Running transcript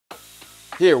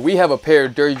Here we have a pair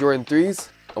of dirty Jordan 3s,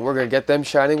 and we're going to get them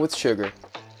shining with SHOEGR.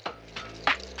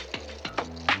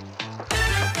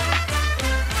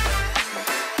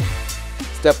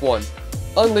 Step 1.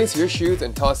 Unlace your shoes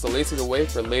and toss the laces away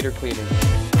for later cleaning.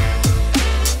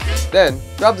 Then,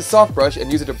 grab the soft brush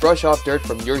and use it to brush off dirt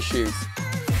from your shoes.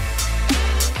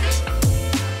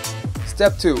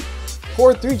 Step 2.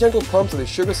 Pour 3 gentle pumps of the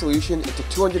SHOEGR solution into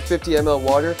 250 ml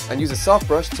water and use a soft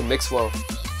brush to mix well.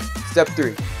 Step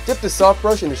 3. Dip the soft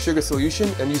brush in the SHOEGR solution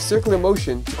and use circular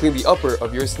motion to clean the upper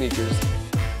of your sneakers.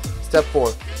 Step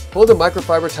 4. Pull the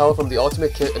microfiber towel from the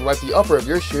Ultimate Kit and wipe the upper of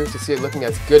your shoe to see it looking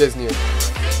as good as new.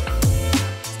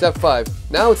 Step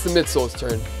 5. Now it's the midsole's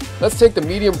turn. Let's take the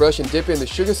medium brush and dip it in the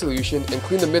SHOEGR solution and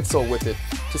clean the midsole with it.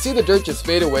 To see the dirt just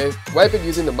fade away, wipe it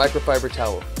using the microfiber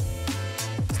towel.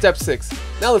 Step 6.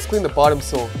 Now let's clean the bottom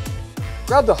sole.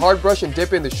 Grab the hard brush and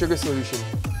dip it in the SHOEGR solution.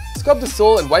 Scrub the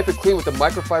sole and wipe it clean with the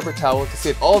microfiber towel to see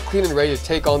it all clean and ready to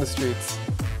take on the streets.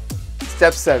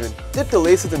 Step 7. Dip the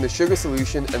laces in the SHOEGR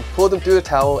solution and pull them through the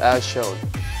towel as shown.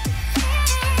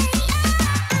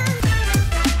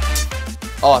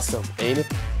 Awesome, ain't it?